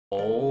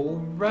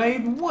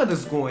Alright, what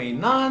is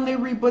going on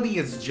everybody?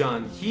 It's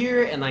John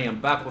here and I am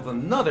back with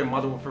another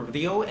Modern Warfare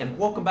video, and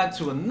welcome back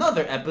to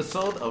another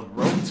episode of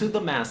Road to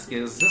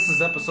Damascus. This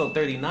is episode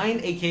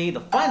 39, aka the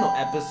final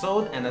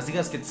episode, and as you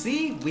guys can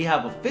see, we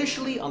have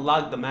officially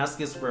unlocked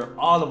Damascus for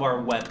all of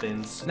our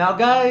weapons. Now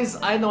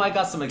guys, I know I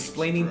got some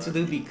explaining to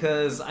do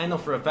because I know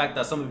for a fact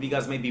that some of you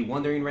guys may be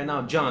wondering right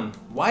now, John,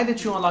 why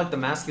did you unlock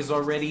Damascus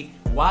already?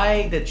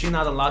 Why did you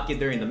not unlock it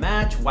during the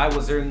match? Why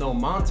was there no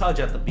montage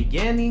at the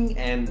beginning?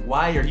 And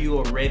why are you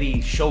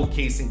already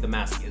showcasing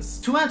Damascus?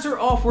 To answer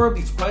all four of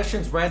these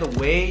questions right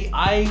away,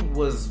 I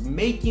was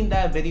making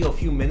that video a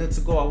few minutes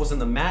ago. I was in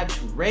the match,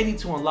 ready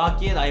to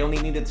unlock it. I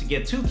only needed to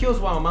get 2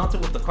 kills while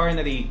mounted with the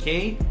Carnet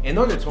AK in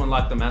order to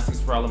unlock Damascus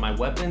for all of my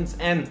weapons.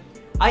 And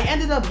I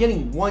ended up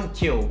getting 1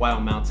 kill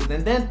while mounted,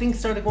 and then things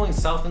started going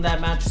south in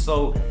that match,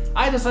 so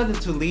I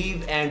decided to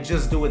leave and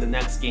just do it the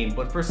next game.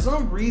 But for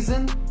some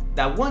reason,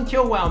 that 1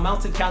 kill while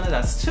mounted counted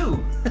as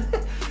 2.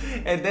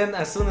 And then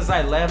as soon as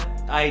I left,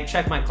 I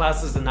checked my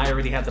classes and I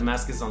already had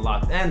Damascus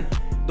unlocked. And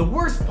the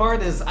worst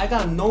part is I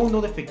got no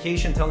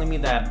notification telling me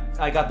that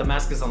I got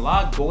Damascus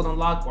unlocked, gold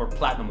unlocked, or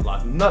platinum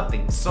unlocked.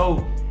 Nothing.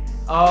 So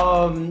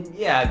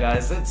yeah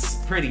guys,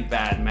 it's pretty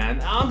bad,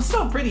 man. I'm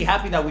still pretty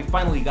happy that we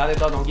finally got it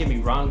though, don't get me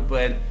wrong,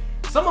 but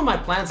some of my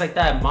plans like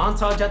that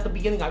montage at the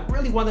beginning, I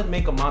really wanted to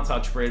make a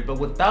montage for it, but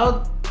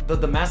without the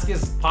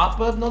Damascus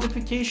pop-up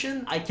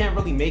notification, I can't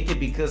really make it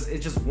because it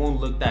just won't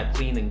look that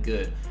clean and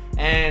good.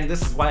 And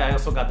this is why I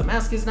also got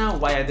Damascus now,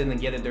 why I didn't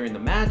get it during the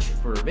match,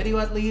 for a video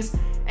at least,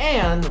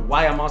 and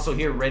why I'm also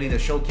here ready to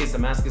showcase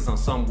Damascus on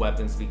some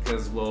weapons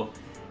because, well,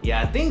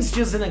 yeah, things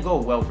just didn't go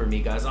well for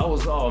me, guys.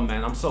 Oh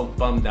man, I'm so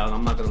bummed out,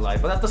 I'm not gonna lie.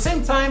 But at the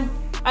same time,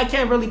 I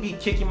can't really be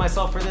kicking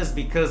myself for this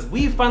because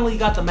we finally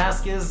got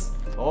Damascus.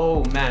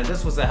 Oh man,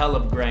 this was a hell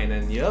of a grind,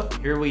 and yep,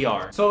 here we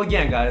are. So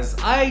again guys,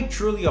 I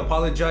truly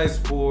apologize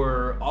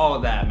for all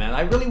that, man.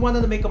 I really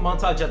wanted to make a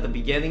montage at the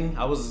beginning.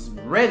 I was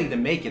ready to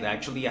make it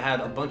actually. I had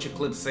a bunch of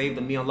clips saved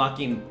of me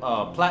unlocking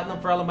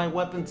platinum for all of my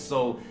weapons,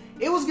 so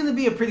it was gonna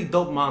be a pretty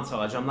dope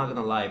montage, I'm not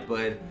gonna lie.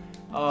 But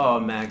oh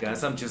man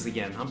guys, I'm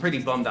pretty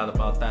bummed out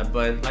about that.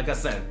 But like I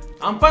said,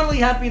 I'm finally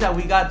happy that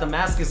we got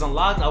Damascus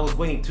unlocked. I was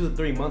waiting 2 to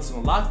 3 months to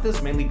unlock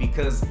this, mainly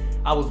because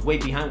I was way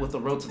behind with the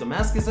Road to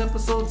Damascus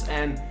episodes.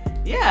 And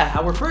yeah,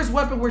 our first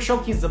weapon we're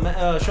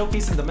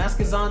showcasing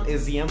Damascus on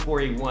is the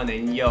M4A1,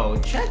 and yo,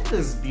 check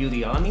this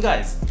beauty out. I mean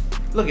guys,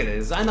 look at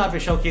this. I know I've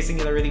been showcasing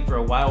it already for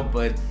a while,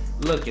 but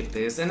look at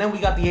this. And then we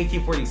got the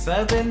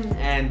AK-47,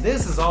 and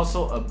this is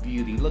also a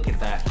beauty. Look at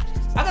that.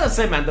 I gotta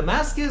say, man,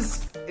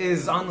 Damascus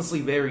is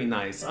honestly very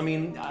nice. I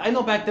mean, I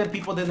know back then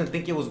people didn't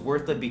think it was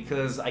worth it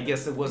because I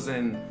guess it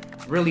wasn't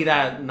really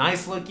that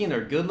nice looking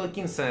or good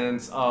looking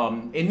since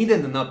it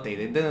needed an update.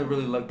 It didn't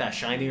really look that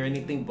shiny or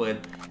anything, but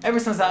ever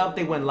since that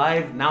update went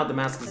live, now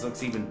Damascus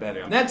looks even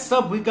better. Next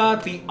up, we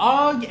got the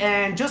AUG,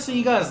 and just so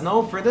you guys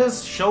know, for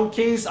this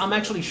showcase, I'm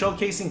actually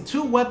showcasing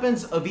 2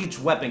 weapons of each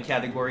weapon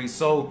category.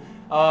 So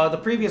the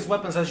previous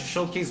weapons I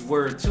showcased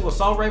were 2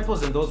 assault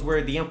rifles, and those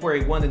were the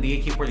M4A1 and the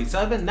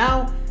AK-47.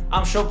 Now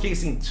I'm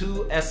showcasing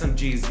 2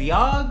 SMGs, the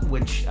AUG,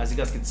 which as you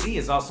guys can see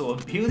is also a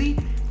beauty,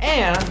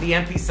 and the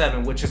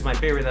MP7, which is my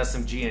favorite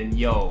SMG. And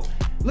yo,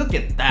 look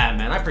at that,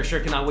 man. I for sure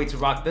cannot wait to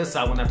rock this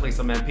out when I play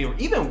some MP or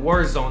even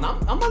Warzone.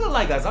 I'm not gonna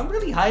lie guys, I'm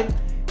really hyped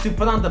to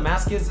put on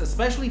Damascus,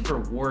 especially for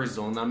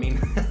Warzone. I mean,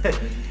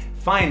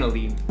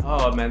 finally.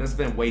 Oh man, it's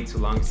been way too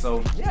long.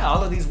 So yeah,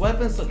 all of these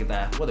weapons, look at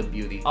that, what a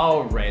beauty.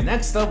 Alright,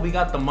 next up we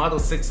got the Model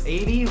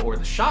 680 or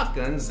the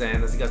shotguns,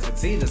 and as you guys can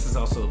see, this is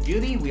also a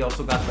beauty. We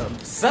also got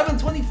the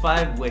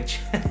 725, which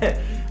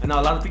I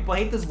know a lot of people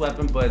hate this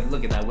weapon, but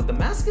look at that. With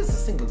Damascus,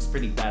 this thing looks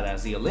pretty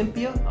badass. The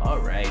Olympia,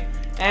 alright.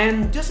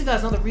 And just so you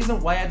guys know, the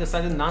reason why I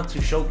decided not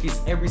to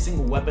showcase every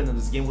single weapon in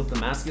this game with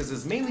Damascus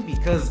is mainly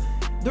because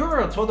there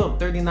are a total of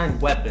 39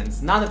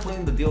 weapons, not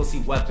including the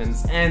DLC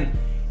weapons, and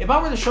if I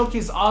were to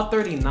showcase all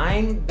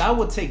 39, that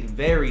would take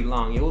very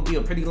long. It would be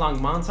a pretty long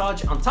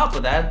montage. On top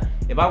of that,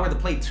 if I were to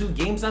play 2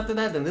 games after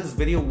that, then this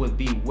video would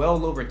be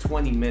well over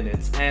 20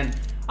 minutes. And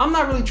I'm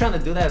not really trying to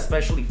do that,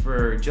 especially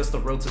for just the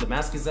Road to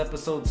Damascus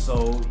episode.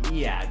 So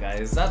yeah,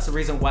 guys, that's the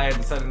reason why I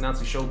decided not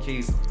to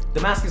showcase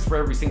Damascus for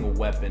every single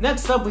weapon.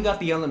 Next up, we got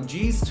the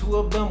LMGs, 2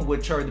 of them,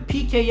 which are the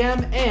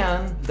PKM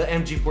and the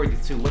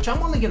MG42, which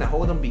I'm only gonna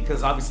hold them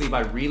because obviously if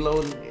I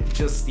reload,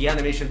 the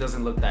animation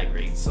doesn't look that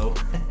great. So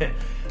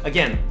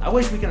again, I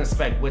wish we can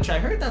inspect, which I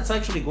heard that's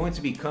actually going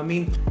to be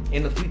coming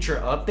in the future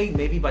update,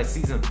 maybe by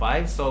season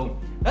 5. So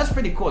that's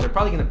pretty cool. They're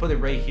probably gonna put it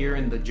right here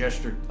in the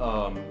gesture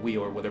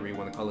wheel or whatever you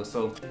want to call it.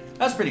 So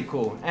that's pretty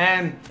cool.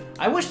 And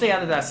I wish they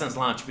added that since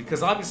launch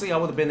because obviously I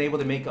would have been able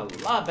to make a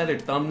lot better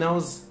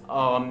thumbnails,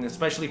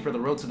 especially for the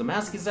Road to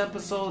Damascus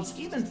episodes,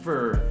 even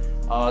for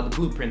the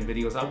blueprint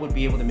videos. I would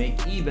be able to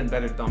make even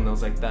better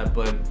thumbnails like that,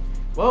 but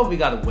well, we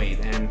gotta wait.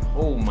 And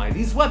oh my,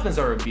 these weapons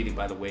are a beauty,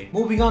 by the way.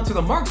 Moving on to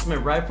the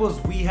marksman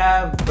rifles, we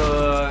have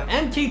the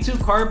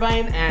MK2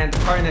 carbine and the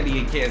Carnet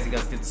AK, as you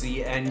guys can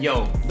see. And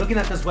yo, looking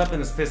at this weapon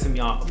is pissing me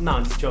off. No,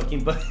 I'm just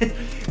joking, but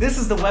this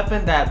is the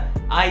weapon that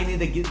I need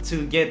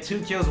to get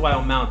 2 kills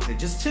while mounted,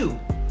 just 2.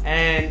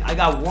 and I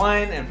got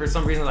one, and for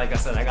some reason, like I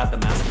said, I got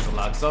Damascus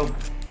unlocked. So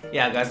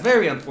yeah, guys,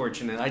 very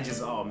unfortunate.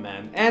 Oh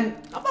man. And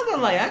I'm not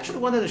gonna lie, I actually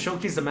wanted to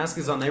showcase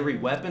Damascus on every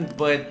weapon,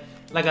 but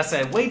like I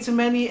said, way too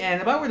many,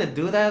 and if I were to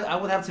do that, I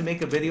would have to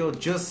make a video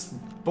just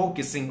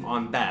focusing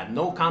on that.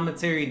 No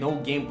commentary, no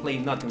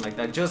gameplay, nothing like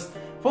that. Just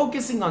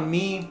focusing on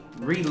me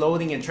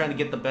reloading and trying to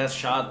get the best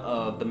shot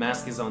of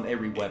Damascus on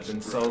every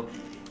weapon. So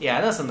yeah,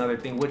 that's another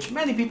thing, which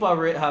many people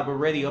have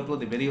already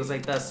uploaded videos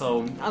like that,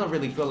 so I don't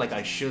really feel like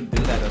I should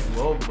do that as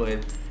well,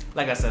 but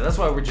like I said, that's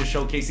why we're just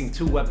showcasing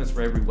 2 weapons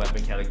for every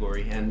weapon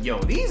category. And yo,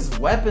 these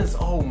weapons,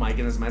 oh my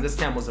goodness, man, this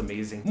cam was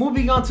amazing.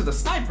 Moving on to the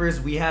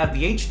snipers, we have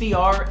the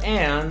HDR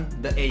and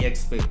the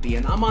AX50.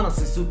 And I'm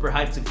honestly super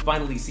hyped to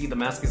finally see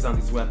Damascus on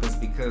these weapons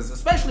because,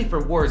 especially for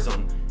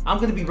Warzone, I'm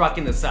gonna be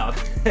rocking this out.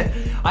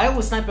 I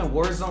always snipe in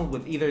Warzone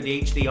with either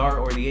the HDR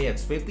or the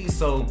AX50,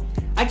 so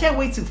I can't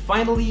wait to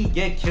finally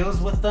get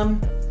kills with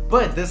them,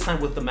 but this time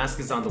with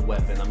Damascus on the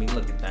weapon. I mean,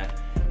 look at that.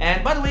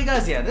 And by the way,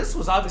 guys, yeah, this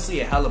was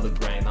obviously a hell of a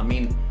grind. I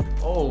mean,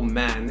 oh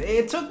man,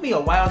 it took me a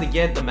while to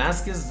get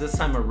Damascus this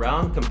time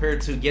around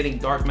compared to getting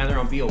Dark Matter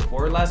on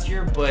BO4 last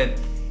year, but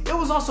it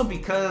was also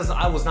because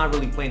I was not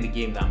really playing the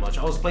game that much.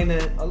 I was playing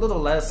it a little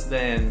less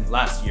than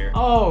last year.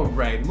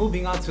 Alright,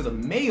 moving on to the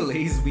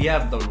melees, we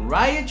have the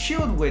Riot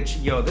Shield, which,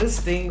 yo, this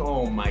thing,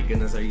 oh my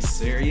goodness, are you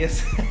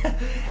serious?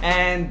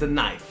 And the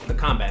knife, the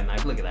combat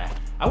knife, look at that.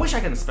 I wish I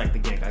could inspect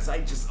again, guys.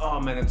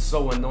 Oh man, it's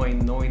so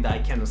annoying knowing that I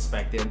can't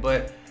inspect it,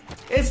 but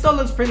it still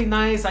looks pretty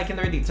nice. I can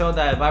already tell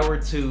that if I were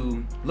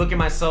to look at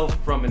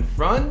myself from in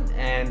front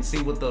and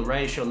see what the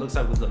Riot Shield looks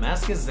like with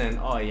Damascus, then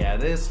oh yeah,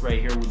 this right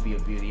here would be a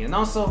beauty. And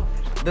also,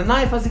 the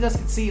knife, as you guys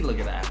can see, look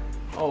at that.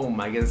 Oh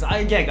my goodness.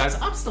 Again, guys,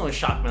 I'm still in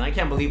shock, man. I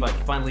can't believe I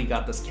finally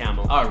got this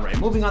camo. Alright,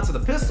 moving on to the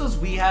pistols,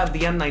 we have the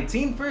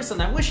M19 first,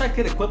 and I wish I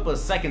could equip a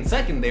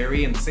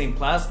secondary in the same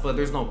class, but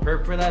there's no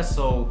perk for that,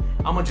 so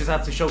I'm gonna just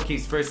have to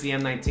showcase first the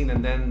M19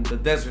 and then the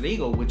Desert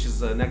Eagle, which is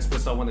the next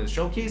pistol I wanted to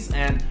showcase.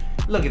 And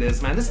look at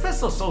this, man. This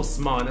pistol's so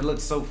small and it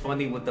looks so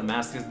funny with the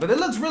Damascus, but it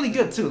looks really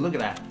good too. Look at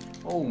that.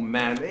 Oh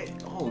man,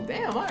 oh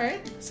damn,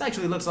 alright. This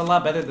actually looks a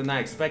lot better than I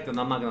expected,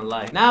 I'm not gonna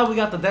lie. Now we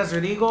got the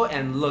Desert Eagle,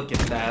 and look at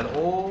that.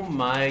 Oh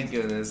my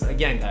goodness.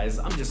 Again, guys,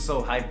 I'm just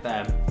so hyped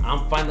that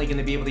I'm finally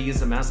gonna be able to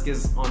use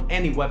Damascus on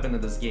any weapon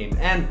in this game.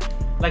 And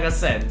like I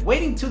said,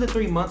 waiting 2 to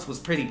 3 months was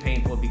pretty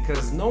painful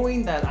because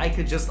knowing that I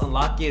could just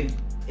unlock it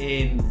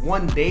in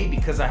one day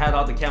because I had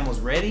all the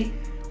camos ready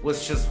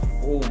was just,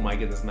 oh my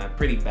goodness, man,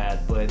 pretty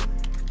bad. But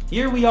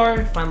here we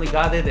are, finally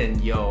got it,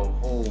 and yo,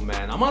 oh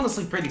man, I'm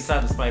honestly pretty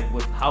satisfied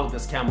with how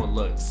this camo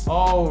looks.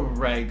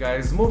 Alright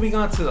guys, moving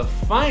on to the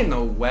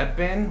final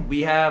weapon,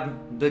 we have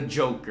the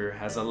Joker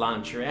as a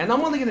launcher. And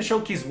I'm only going to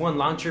showcase one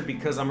launcher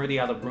because I'm already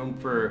out of room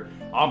for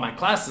all my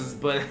classes,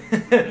 but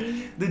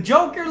the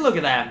Joker, look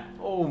at that.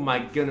 Oh my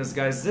goodness,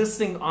 guys, this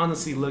thing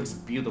honestly looks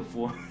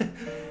beautiful.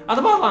 Out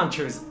of all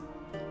launchers,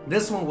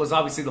 this one was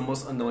obviously the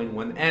most annoying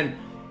one, and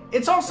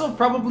it's also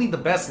probably the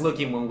best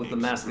looking one with the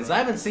Damascus. I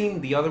haven't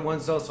seen the other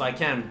ones though, so I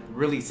can't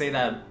really say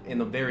that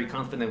in a very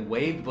confident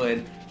way, but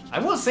I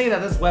will say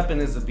that this weapon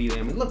is a beat.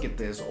 I mean, look at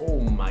this. Oh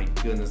my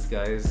goodness,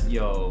 guys.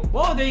 Yo.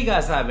 Well, there you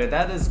guys have it.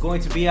 That is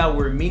going to be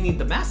our mini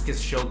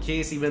Damascus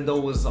showcase, even though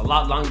it was a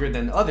lot longer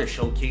than other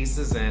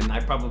showcases, and I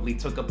probably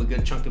took up a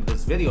good chunk of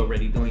this video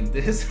already doing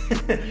this.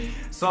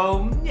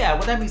 So, yeah,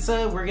 with that being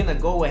said, we're gonna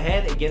go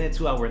ahead and get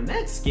into our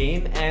next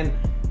game, and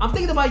I'm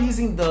thinking about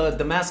using the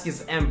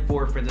Damascus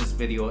M4 for this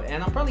video,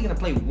 and I'm probably gonna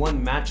play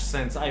one match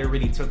since I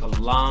already took a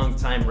long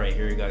time right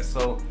here, guys.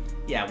 So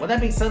yeah, with that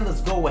being said,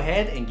 let's go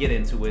ahead and get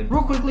into it.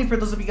 Real quickly, for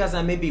those of you guys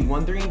that may be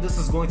wondering, this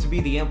is going to be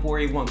the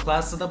M4A1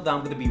 class setup that I'm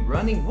going to be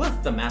running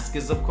with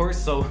Damascus, of course.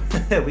 So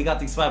we got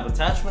these 5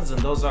 attachments, and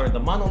those are the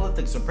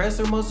monolithic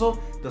suppressor muzzle,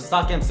 the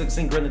stock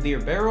M16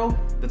 Grenadier barrel,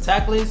 the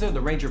tac laser,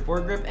 the Ranger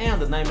foregrip,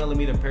 and the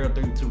 9mm Para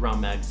 32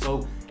 round mag.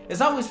 So as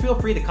always, feel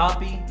free to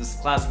copy this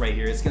class right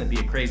here. It's gonna be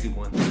a crazy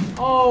one.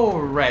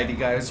 Alrighty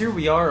guys, here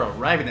we are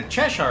arriving at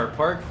Cheshire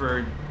Park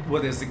for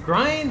what is the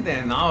grind,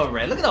 and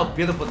alright, look at how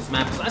beautiful this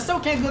map is. I still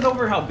can't get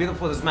over how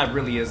beautiful this map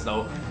really is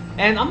though.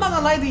 And I'm not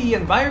gonna lie, the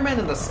environment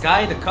and the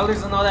sky, the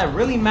colors and all that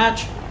really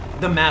match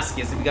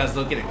Damascus if you guys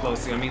look at it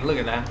closely. I mean, look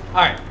at that.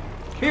 Alright,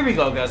 here we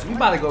go guys. We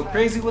about to go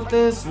crazy with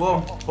this.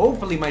 Well,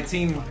 hopefully my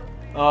team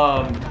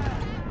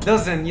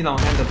doesn't, you know,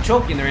 end up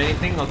choking or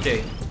anything.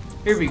 Okay.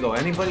 Here we go.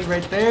 Anybody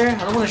right there? I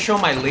don't want to show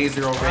my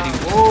laser already.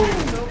 Whoa!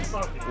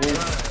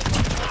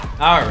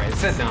 Alright,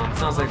 sit down.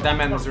 Sounds like that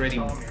man was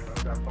already...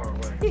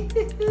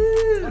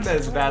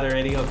 That's bad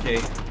already. Okay.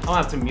 I'll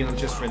have to mute him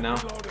just for now.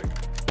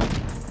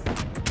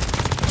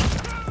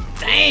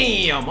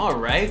 Damn!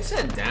 Alright,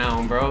 sit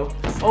down, bro.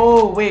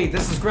 Oh, wait.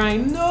 This is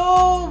grind.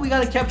 No! We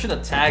gotta capture the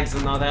tags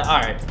and all that.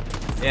 Alright.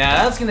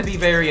 Yeah, that's gonna be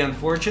very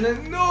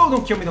unfortunate. No!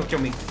 Don't kill me. Don't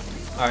kill me.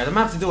 Alright, I'm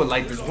gonna have to do it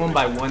like this, one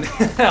by one.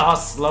 All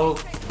slow.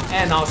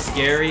 And all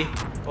scary.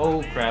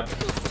 Oh crap.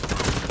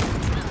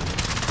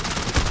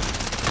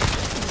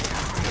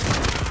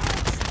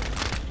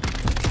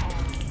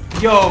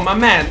 Yo, my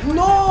man.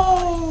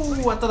 No!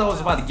 I thought I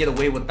was about to get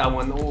away with that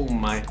one. Oh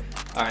my.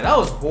 Alright, that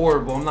was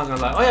horrible. I'm not gonna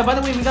lie. Oh yeah, by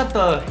the way, we got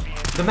the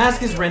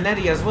Damascus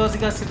Renetti as well. As you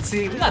guys can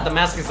see, we got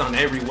Damascus on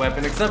every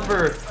weapon except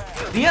for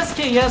the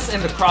SKS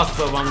and the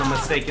crossbow, if I'm not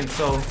mistaken.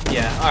 So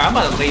yeah, alright, I'm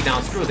about to lay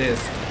down. Screw this.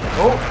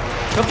 Oh,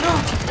 come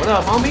through. What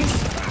up, homies?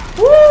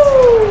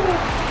 Woo!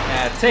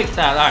 Yeah, take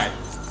that. Alright.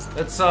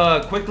 Let's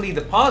quickly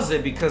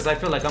deposit because I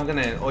feel like I'm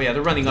gonna. Oh yeah,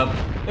 they're running up.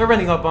 They're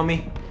running up on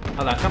me.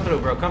 Hold on, come through,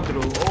 bro. Come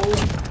through. Oh,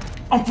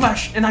 I'm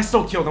flash, and I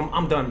still killed him.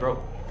 I'm done, bro.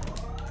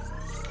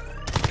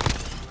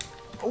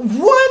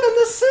 What an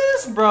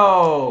assist,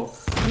 bro!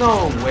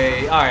 No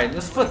way. Alright,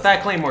 let's put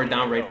that claymore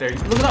down right there.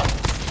 Look it up.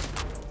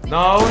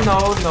 No,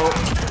 no, no.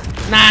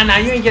 Nah,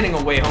 you ain't getting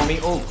away, homie.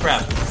 Oh,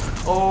 crap.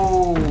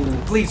 Oh,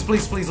 please,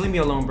 leave me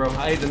alone, bro.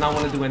 I did not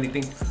want to do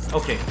anything.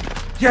 Okay.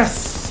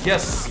 Yes,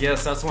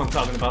 that's what I'm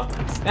talking about.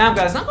 Damn,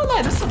 guys, not gonna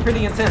lie, this is a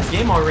pretty intense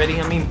game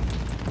already. I mean,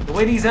 the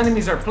way these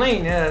enemies are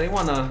playing, yeah, they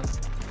want to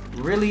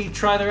really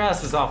try their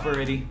asses off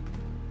already.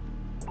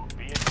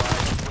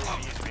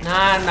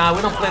 Nah,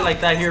 we don't play like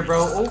that here,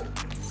 bro. Oh,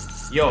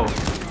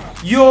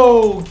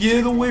 yo,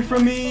 get away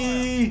from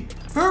me!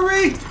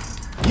 Hurry!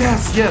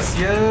 Yes.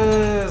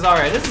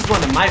 Alright, this is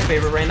one of my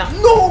favorite right now.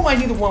 No, I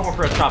need one more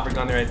for a chopper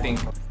gunner, I think.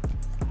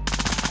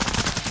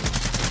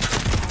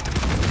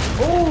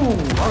 Oh,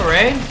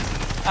 alright.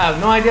 I have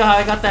no idea how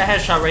I got that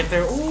headshot right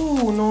there.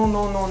 Ooh, no.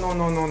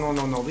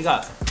 We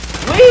got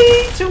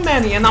way too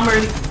many, and I'm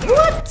already.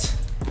 What?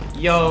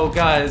 Yo,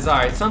 guys,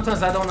 alright.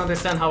 Sometimes I don't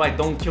understand how I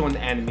don't kill an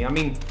enemy. I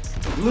mean,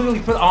 literally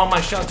put all my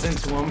shots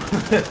into him.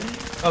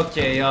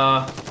 Okay,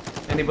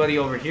 anybody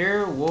over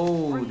here?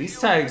 Whoa, these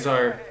tags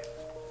are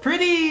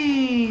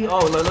pretty.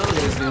 Oh, look at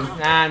this dude.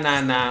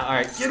 Nah.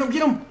 Alright, get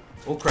him.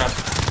 Oh, crap.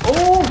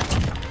 Oh,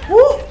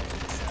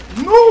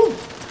 no.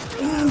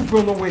 Ooh,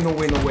 bro, no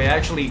way. I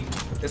actually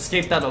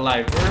escaped that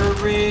alive.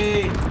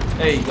 Hurry.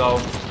 There you go.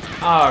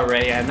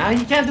 Alright, yeah, now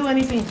you can't do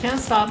anything. You can't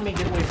stop me.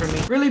 Get away from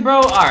me. Really,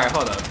 bro? Alright,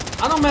 hold up.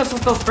 I don't mess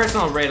with those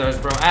personal radars,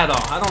 bro, at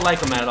all. I don't like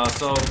them at all,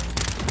 so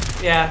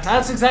yeah,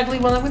 that's exactly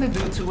what I'm gonna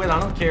do to it. I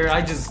don't care.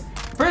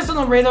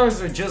 Personal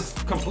radars are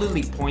just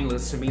completely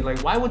pointless to me.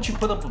 Like, why would you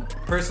put up a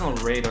personal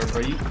radar,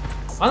 bro?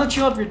 Why don't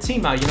you help your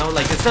team out, you know?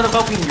 Like, instead of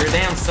helping your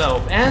damn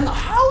self. And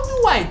how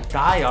do I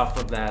die off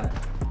of that?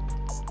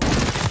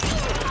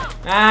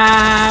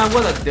 Ah,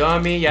 what a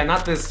dummy. Yeah,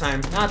 not this time,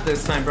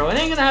 bro. It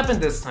ain't gonna happen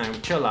this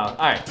time. Chill out.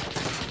 Alright.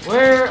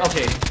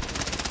 Okay.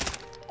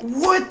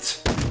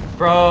 What?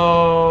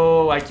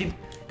 Bro,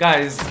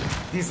 guys,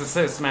 these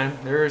assists, man,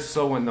 they're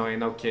so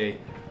annoying. Okay.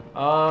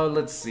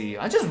 Let's see.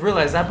 I just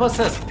realized that bus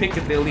says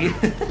Piccadilly.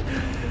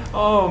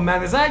 Oh,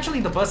 man, is that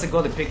actually the bus that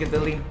go to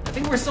Piccadilly? I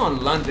think we're still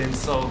in London,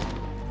 so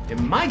it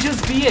might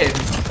just be it.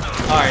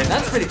 Alright,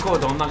 that's pretty cool,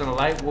 though. I'm not gonna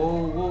lie.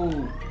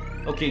 Whoa.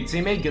 Okay,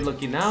 teammate, good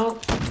looking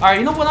out. Alright,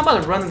 you know what? I'm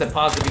about to run and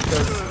deposit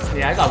because,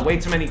 yeah, I got way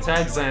too many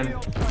tags and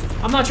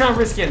I'm not trying to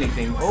risk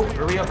anything. Oh,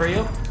 hurry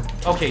up.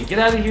 Okay, get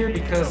out of here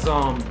because,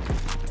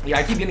 yeah,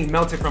 I keep getting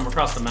melted from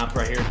across the map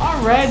right here.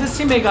 Alright, this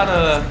teammate got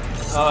a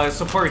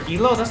support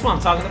helo. That's what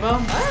I'm talking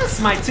about. That's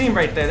my team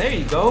right there. There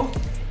you go.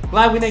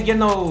 Glad we didn't get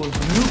no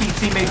newbie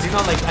teammates, you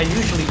know, like I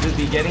usually do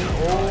be getting.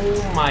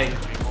 Oh my.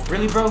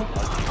 Really, bro?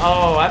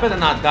 Oh, I better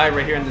not die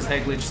right here in this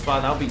head glitch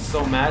spot. I'll be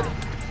so mad.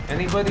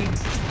 Anybody?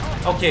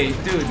 Okay,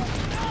 dude.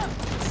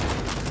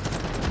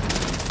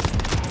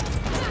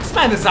 This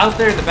man is out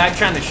there in the back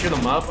trying to shoot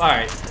him up.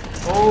 Alright.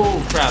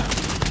 Oh, crap.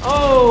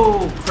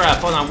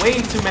 Hold on.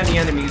 Way too many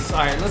enemies.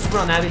 Alright, let's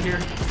run out of here.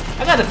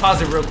 I gotta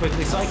pause it real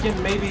quickly so I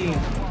can maybe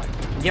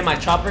get my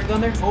chopper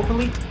gunner,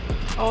 hopefully.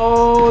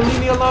 Oh, leave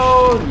me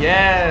alone.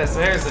 Yes,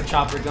 there's a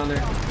chopper gunner.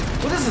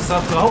 What is this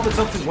up to? I hope it's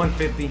up to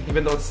 150,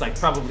 even though it's like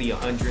probably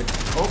 100.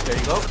 Oh, there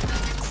you go.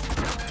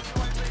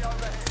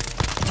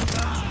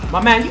 My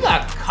man, you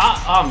got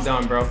caught. Oh, I'm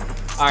done, bro.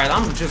 Alright,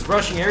 I'm just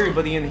rushing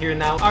everybody in here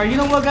now. Alright, you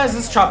know what, guys?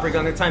 It's chopper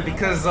gunner time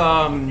because,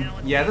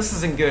 yeah, this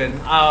isn't good.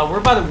 We're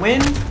about to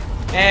win,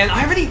 and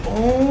I already...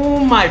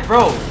 Oh, my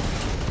bro.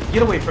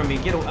 Get away from me.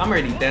 I'm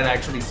already dead,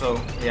 actually, so,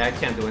 yeah, I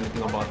can't do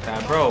anything about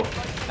that, bro.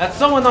 That's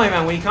so annoying,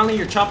 man. When you call in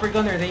your chopper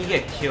gunner, and then you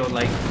get killed.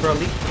 Like, bro,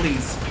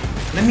 please.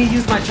 Let me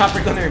use my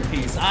chopper gunner in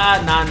peace.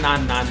 Nah.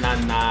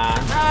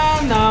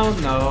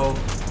 No.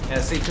 Yeah,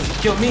 see, because you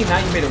killed me, now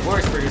you made it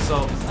worse for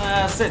yourself.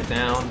 Sit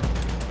down.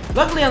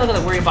 Luckily, I'm not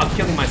gonna worry about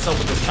killing myself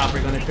with this chopper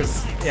gunner,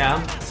 because,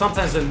 yeah,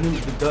 sometimes a noob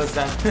that does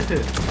that.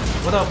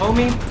 What up,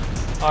 homie?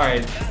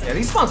 Alright, yeah,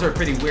 these spawns are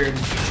pretty weird.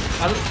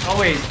 Oh,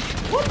 wait.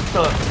 What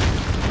the...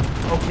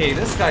 Okay,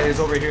 this guy is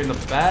over here in the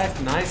back.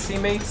 Nice,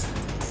 teammates.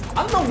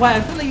 I don't know why,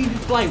 I feel like you can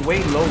fly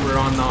way lower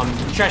on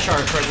Cheshire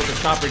Truck with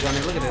the chopper gunner.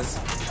 Look at this.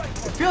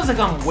 It feels like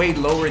I'm way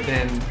lower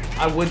than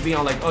I would be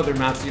on like other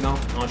maps, you know,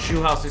 on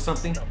Shoe House or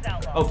something.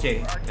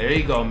 Okay, there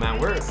you go, man.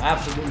 We're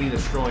absolutely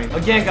destroying.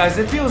 Again, guys,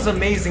 it feels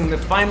amazing to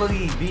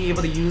finally be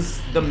able to use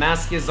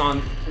Damascus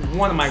on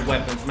one of my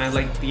weapons, man,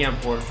 like the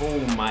M4.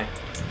 Oh my.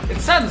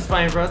 It's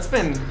satisfying, bro. It's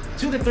been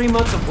 2 to 3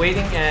 months of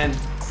waiting, and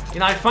you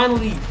know, I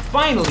finally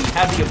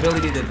have the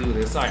ability to do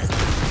this. Alright,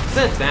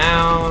 sit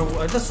down.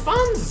 The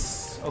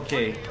spawns.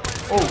 Okay.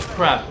 Oh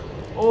crap.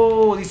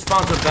 Oh, these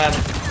spawns are bad.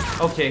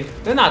 Okay,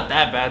 they're not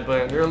that bad,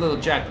 but they're a little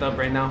jacked up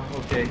right now.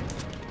 Okay.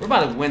 We're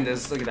about to win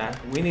this. Look at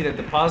that. We need a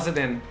deposit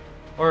and...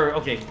 Or,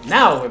 okay,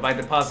 now if I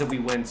deposit, we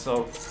win.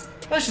 So,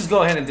 let's just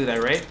go ahead and do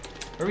that, right?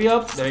 Hurry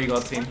up. There you go,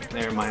 team.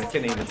 Never mind.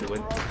 Can't even do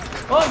it.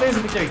 Oh, there's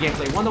a victory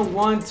gameplay.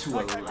 101 to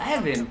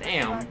 11.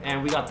 Damn.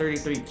 And we got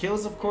 33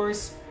 kills, of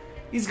course.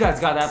 These guys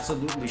got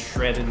absolutely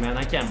shredded, man.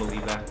 I can't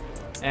believe that.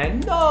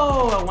 And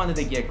no, I wanted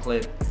to get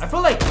clipped. I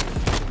feel like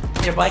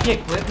if I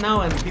get clipped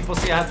now and people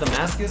see I have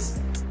Damascus,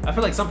 I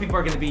feel like some people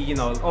are going to be, you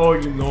know, oh,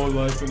 you know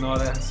life and all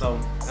that. So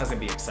that's going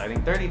to be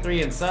exciting.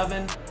 33 and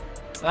 7.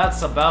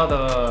 That's about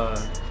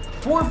a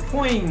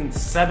 4.7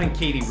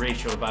 KD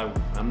ratio, if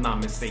I'm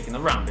not mistaken,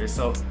 around there.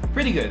 So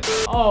pretty good.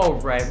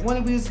 Alright, one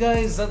of these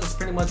guys, that is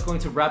pretty much going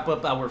to wrap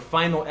up our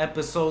final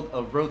episode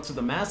of Road to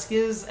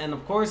Damascus. And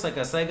of course, like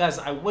I said, guys,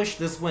 I wish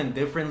this went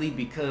differently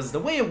because the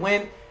way it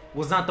went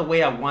was not the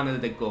way I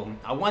wanted it to go.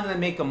 I wanted to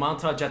make a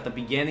montage at the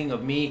beginning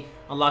of me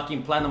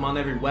unlocking platinum on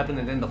every weapon,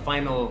 and then the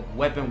final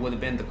weapon would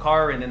have been the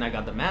car, and then I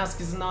got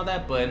Damascus and all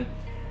that, but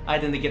I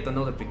didn't get the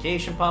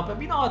notification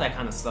pop-up, you know, all that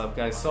kind of stuff,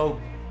 guys.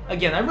 So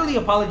again, I really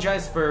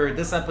apologize for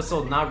this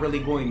episode not really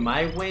going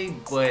my way,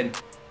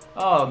 but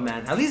oh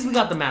man, at least we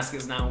got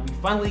Damascus now. We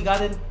finally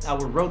got it.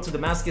 Our Road to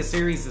Damascus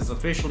series is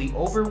officially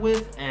over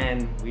with,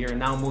 and we are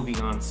now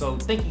moving on. So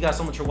thank you guys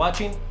so much for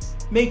watching.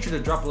 Make sure to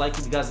drop a like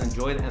if you guys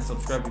enjoyed, and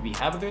subscribe if you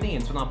haven't already,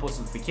 and turn on post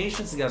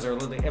notifications so you guys are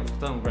alerted every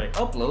time I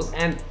upload.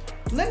 And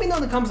let me know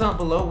in the comments down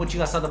below what you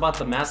guys thought about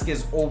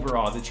Damascus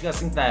overall. Did you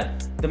guys think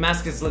that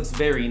Damascus looks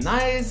very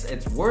nice?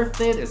 It's worth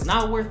it? It's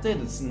not worth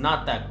it? It's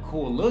not that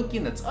cool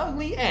looking? It's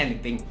ugly?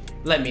 Anything?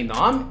 Let me know.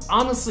 I'm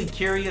honestly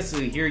curious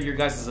to hear your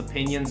guys'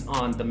 opinions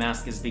on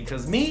Damascus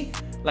because me,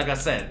 like I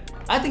said,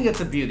 I think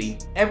it's a beauty.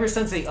 Ever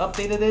since they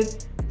updated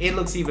it, it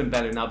looks even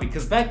better now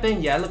because back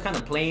then, yeah, it looked kind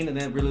of plain and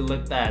then it really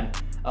looked that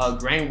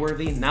grind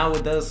worthy. Now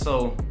it does.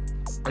 So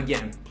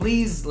again,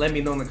 please let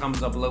me know in the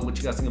comments down below what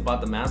you guys think about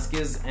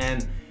Damascus.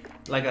 And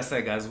like I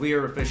said, guys, we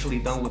are officially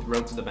done with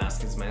Road to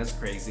Damascus, man. It's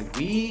crazy.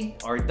 We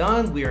are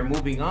done. We are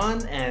moving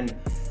on. And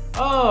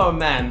oh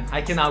man,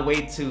 I cannot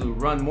wait to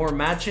run more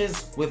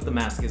matches with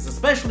Damascus,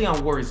 especially on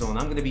Warzone.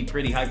 I'm gonna be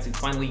pretty hyped to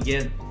finally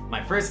get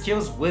my first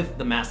kills with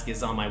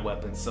Damascus on my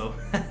weapon. So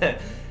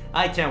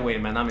I can't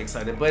wait, man. I'm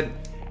excited. But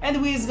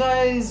anyways,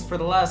 guys, for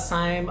the last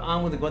time,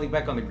 I'm gonna go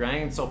back on the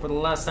grind. So for the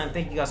last time,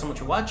 thank you guys so much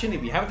for watching.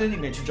 If you haven't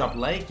already, make sure to drop a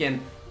like,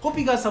 and hope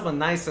you guys have a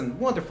nice and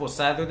wonderful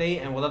Saturday.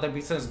 And with all that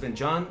being said, it's been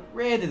John,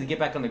 ready to get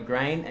back on the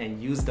grind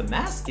and use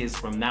Damascus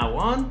from now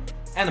on.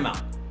 And I'm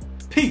out.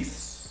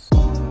 Peace.